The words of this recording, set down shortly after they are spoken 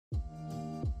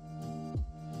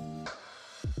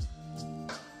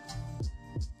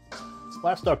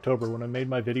Last October, when I made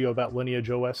my video about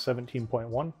LineageOS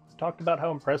 17.1, I talked about how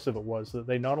impressive it was that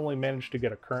they not only managed to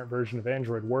get a current version of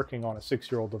Android working on a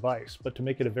 6-year-old device, but to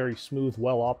make it a very smooth,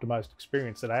 well-optimized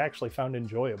experience that I actually found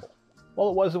enjoyable. While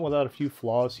it wasn't without a few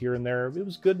flaws here and there, it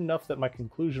was good enough that my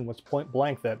conclusion was point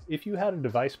blank that if you had a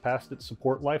device past its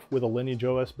support life with a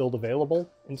LineageOS build available,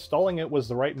 installing it was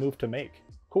the right move to make.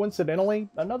 Coincidentally,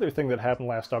 another thing that happened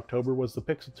last October was the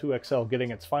Pixel 2 XL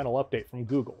getting its final update from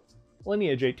Google.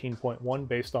 Lineage 18.1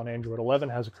 based on Android 11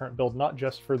 has a current build not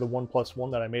just for the OnePlus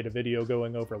One that I made a video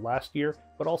going over last year,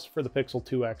 but also for the Pixel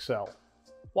 2 XL.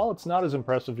 While it's not as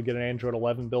impressive to get an Android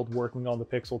 11 build working on the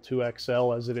Pixel 2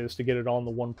 XL as it is to get it on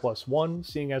the OnePlus One,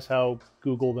 seeing as how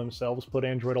Google themselves put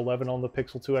Android 11 on the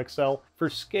Pixel 2 XL, for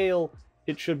scale,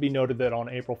 it should be noted that on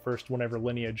April 1st, whenever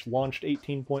Lineage launched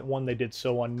 18.1, they did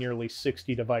so on nearly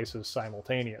 60 devices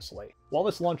simultaneously. While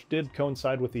this launch did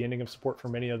coincide with the ending of support for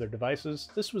many other devices,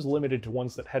 this was limited to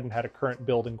ones that hadn't had a current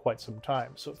build in quite some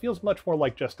time, so it feels much more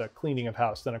like just a cleaning of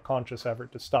house than a conscious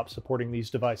effort to stop supporting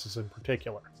these devices in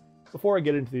particular. Before I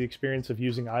get into the experience of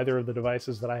using either of the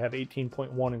devices that I have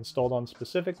 18.1 installed on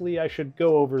specifically, I should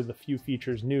go over the few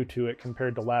features new to it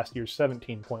compared to last year's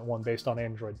 17.1 based on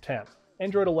Android 10.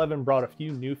 Android 11 brought a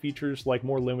few new features like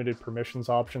more limited permissions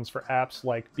options for apps,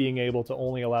 like being able to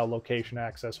only allow location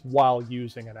access while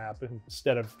using an app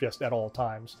instead of just at all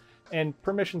times, and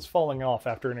permissions falling off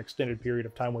after an extended period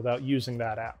of time without using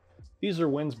that app. These are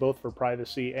wins both for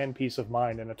privacy and peace of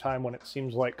mind in a time when it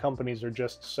seems like companies are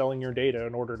just selling your data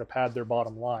in order to pad their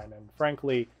bottom line, and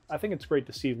frankly, I think it's great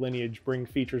to see Lineage bring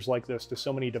features like this to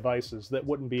so many devices that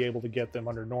wouldn't be able to get them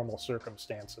under normal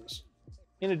circumstances.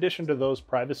 In addition to those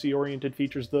privacy-oriented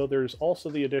features though, there's also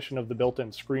the addition of the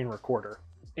built-in screen recorder.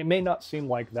 It may not seem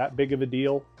like that big of a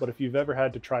deal, but if you've ever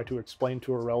had to try to explain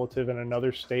to a relative in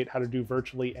another state how to do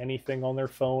virtually anything on their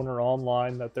phone or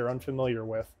online that they're unfamiliar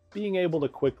with, being able to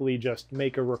quickly just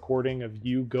make a recording of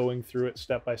you going through it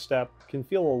step by step can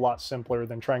feel a lot simpler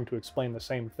than trying to explain the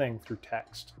same thing through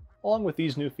text. Along with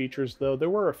these new features though,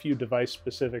 there were a few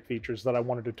device-specific features that I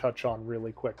wanted to touch on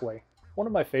really quickly. One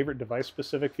of my favorite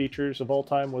device-specific features of all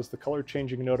time was the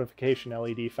color-changing notification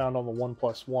LED found on the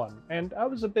OnePlus One, and I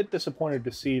was a bit disappointed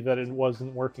to see that it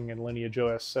wasn't working in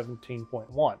LineageOS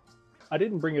 17.1. I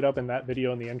didn't bring it up in that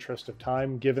video in the interest of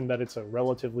time, given that it's a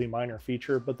relatively minor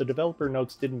feature, but the developer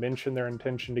notes did mention their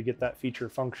intention to get that feature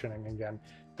functioning again,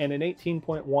 and in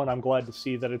 18.1 I'm glad to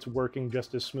see that it's working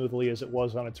just as smoothly as it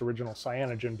was on its original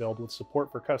Cyanogen build with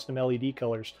support for custom LED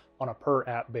colors on a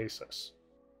per-app basis.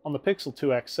 On the Pixel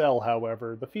 2 XL,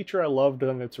 however, the feature I loved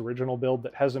on its original build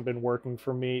that hasn't been working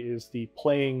for me is the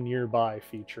Playing Nearby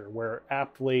feature, where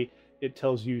aptly it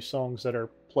tells you songs that are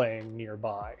playing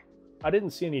nearby. I didn't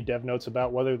see any dev notes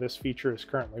about whether this feature is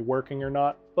currently working or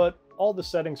not, but all the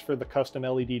settings for the custom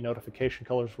LED notification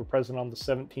colors were present on the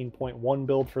 17.1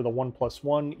 build for the OnePlus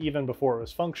One even before it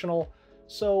was functional,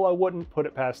 so I wouldn't put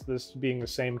it past this being the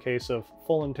same case of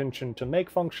full intention to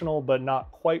make functional but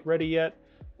not quite ready yet,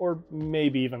 or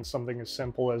maybe even something as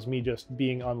simple as me just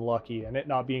being unlucky and it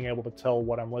not being able to tell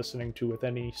what I'm listening to with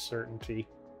any certainty.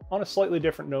 On a slightly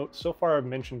different note, so far I've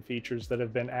mentioned features that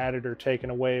have been added or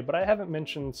taken away, but I haven't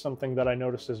mentioned something that I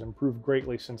noticed has improved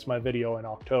greatly since my video in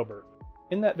October.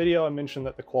 In that video I mentioned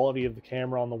that the quality of the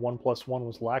camera on the OnePlus One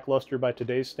was lackluster by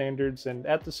today's standards, and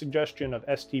at the suggestion of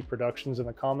ST Productions in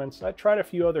the comments, I tried a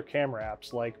few other camera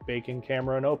apps like Baking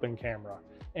Camera and Open Camera,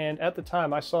 and at the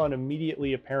time I saw an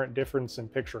immediately apparent difference in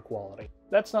picture quality.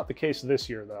 That's not the case this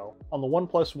year though. On the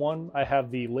OnePlus One, I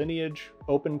have the Lineage,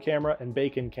 Open Camera, and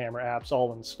Baking Camera apps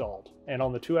all installed, and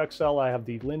on the 2 XL I have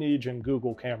the Lineage and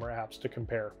Google Camera apps to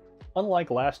compare.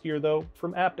 Unlike last year though,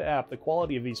 from app to app the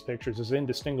quality of these pictures is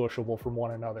indistinguishable from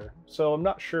one another, so I'm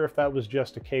not sure if that was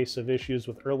just a case of issues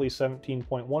with early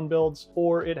 17.1 builds,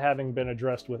 or it having been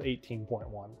addressed with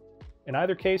 18.1. In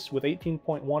either case, with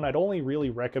 18.1 I'd only really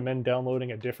recommend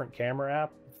downloading a different camera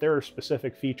app if there are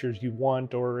specific features you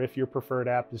want, or if your preferred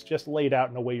app is just laid out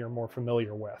in a way you're more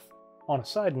familiar with. On a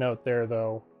side note there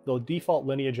though, the default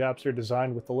Lineage apps are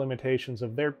designed with the limitations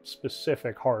of their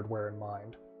specific hardware in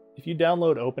mind. If you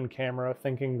download Open Camera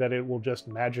thinking that it will just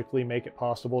magically make it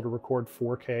possible to record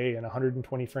 4K and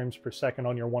 120 frames per second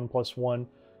on your OnePlus One,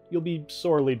 you'll be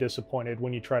sorely disappointed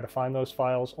when you try to find those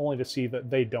files only to see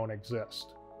that they don't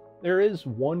exist. There is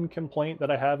one complaint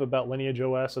that I have about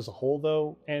LineageOS as a whole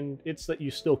though, and it's that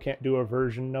you still can't do a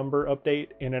version number update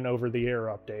in an over-the-air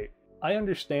update. I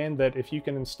understand that if you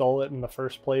can install it in the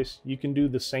first place, you can do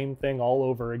the same thing all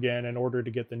over again in order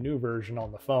to get the new version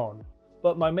on the phone.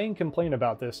 But my main complaint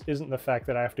about this isn't the fact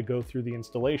that I have to go through the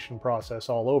installation process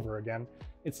all over again,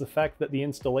 It's the fact that the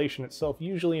installation itself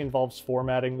usually involves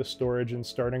formatting the storage and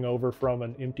starting over from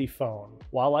an empty phone.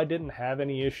 While I didn't have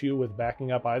any issue with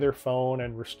backing up either phone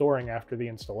and restoring after the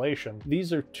installation,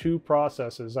 these are two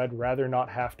processes I'd rather not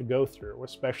have to go through,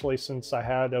 especially since I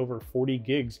had over 40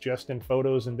 gigs just in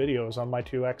photos and videos on my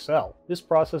 2XL. This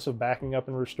process of backing up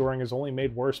and restoring is only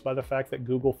made worse by the fact that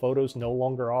Google Photos no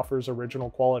longer offers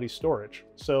original quality storage.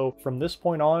 So from this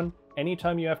point on,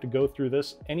 anytime you have to go through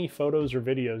this, any photos or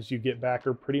videos you get back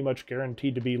are pretty much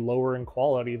guaranteed to be lower in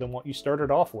quality than what you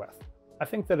started off with. I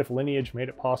think that if Lineage made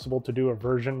it possible to do a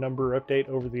version number update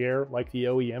over the air like the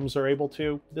OEMs are able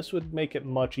to, this would make it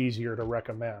much easier to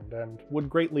recommend and would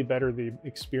greatly better the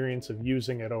experience of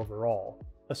using it overall,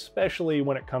 especially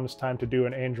when it comes time to do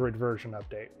an Android version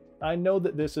update. I know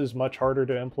that this is much harder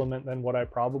to implement than what I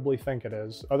probably think it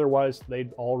is, otherwise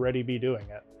they'd already be doing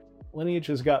it. Lineage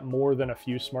has got more than a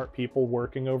few smart people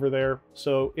working over there,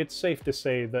 so it's safe to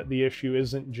say that the issue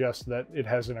isn't just that it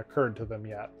hasn't occurred to them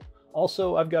yet.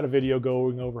 Also, I've got a video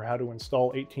going over how to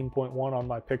install 18.1 on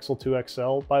my Pixel 2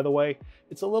 XL, by the way.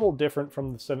 It's a little different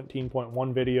from the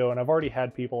 17.1 video, and I've already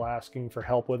had people asking for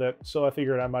help with it, so I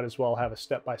figured I might as well have a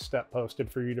step-by-step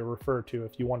posted for you to refer to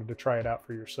if you wanted to try it out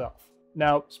for yourself.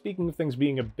 Now, speaking of things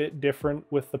being a bit different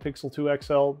with the Pixel 2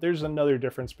 XL, there's another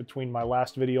difference between my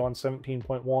last video on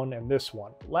 17.1 and this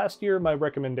one. Last year, my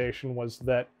recommendation was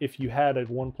that if you had a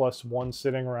OnePlus One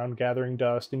sitting around gathering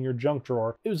dust in your junk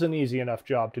drawer, it was an easy enough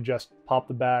job to just pop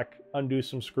the back, undo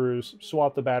some screws,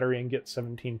 swap the battery, and get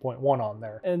 17.1 on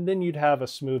there. And then you'd have a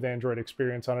smooth Android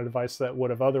experience on a device that would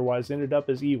have otherwise ended up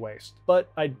as e-waste. But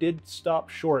I did stop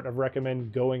short of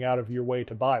recommending going out of your way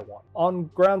to buy one, on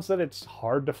grounds that it's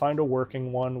hard to find a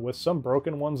working one, with some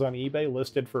broken ones on eBay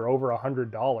listed for over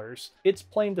 $100. It's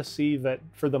plain to see that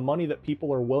for the money that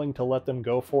people are willing to let them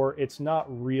go for, it's not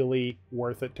really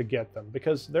worth it to get them,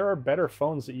 because there are better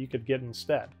phones that you could get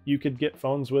instead. You could get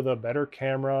phones with a better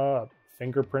camera, a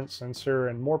fingerprint sensor,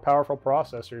 and more powerful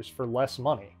processors for less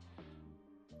money.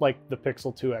 Like the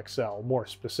Pixel 2 XL, more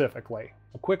specifically.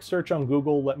 A quick search on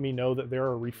Google let me know that there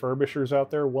are refurbishers out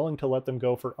there willing to let them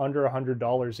go for under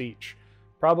 $100 each,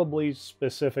 probably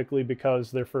specifically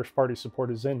because their first-party support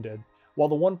has ended. While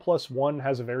the OnePlus One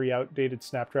has a very outdated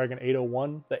Snapdragon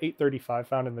 801, the 835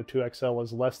 found in the 2XL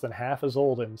is less than half as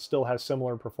old and still has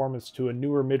similar performance to a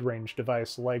newer mid-range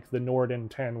device like the Nord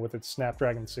N10 with its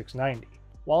Snapdragon 690.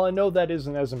 While I know that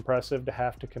isn't as impressive to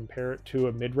have to compare it to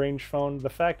a mid-range phone, the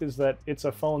fact is that it's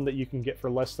a phone that you can get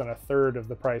for less than a third of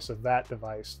the price of that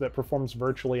device that performs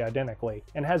virtually identically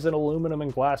and has an aluminum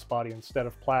and glass body instead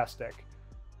of plastic.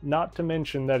 Not to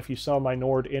mention that if you saw my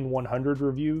Nord N100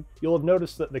 review, you'll have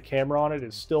noticed that the camera on it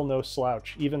is still no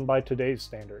slouch, even by today's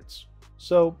standards.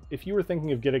 So, if you were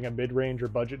thinking of getting a mid-range or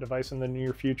budget device in the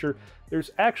near future, there's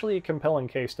actually a compelling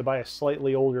case to buy a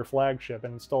slightly older flagship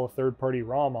and install a third-party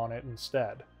ROM on it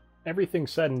instead. Everything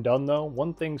said and done though,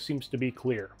 one thing seems to be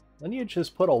clear. Lineage has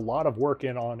put a lot of work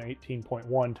in on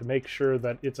 18.1 to make sure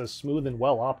that it's a smooth and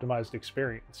well-optimized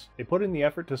experience. They put in the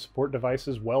effort to support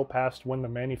devices well past when the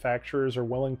manufacturers are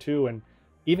willing to, and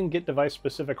even get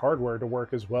device-specific hardware to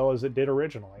work as well as it did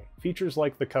originally. Features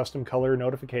like the custom color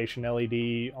notification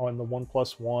LED on the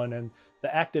OnePlus One and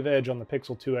the Active Edge on the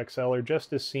Pixel 2 XL are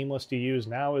just as seamless to use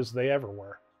now as they ever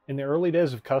were. In the early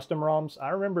days of custom ROMs, I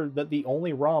remember that the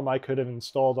only ROM I could have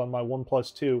installed on my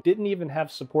OnePlus 2 didn't even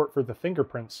have support for the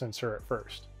fingerprint sensor at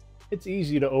first. It's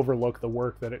easy to overlook the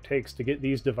work that it takes to get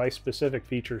these device-specific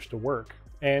features to work,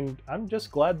 and I'm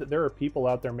just glad that there are people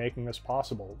out there making this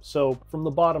possible. So, from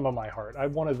the bottom of my heart, I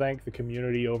want to thank the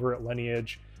community over at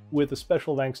Lineage, with a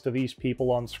special thanks to these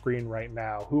people on screen right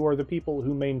now, who are the people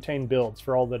who maintain builds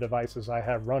for all the devices I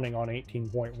have running on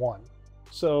 18.1.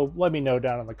 So let me know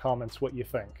down in the comments what you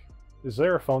think. Is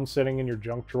there a phone sitting in your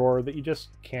junk drawer that you just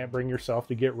can't bring yourself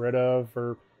to get rid of,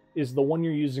 or is the one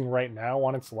you're using right now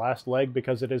on its last leg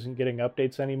because it isn't getting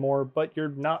updates anymore, but you're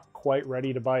not quite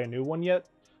ready to buy a new one yet?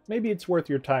 Maybe it's worth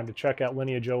your time to check out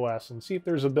LineageOS and see if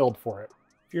there's a build for it.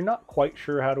 If you're not quite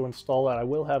sure how to install it, I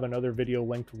will have another video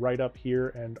linked right up here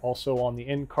and also on the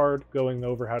end card going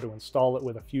over how to install it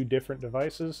with a few different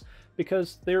devices,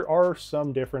 because there are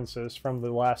some differences from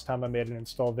the last time I made an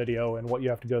install video and what you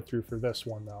have to go through for this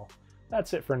one though.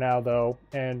 That's it for now though,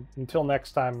 and until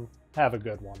next time, have a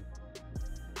good one.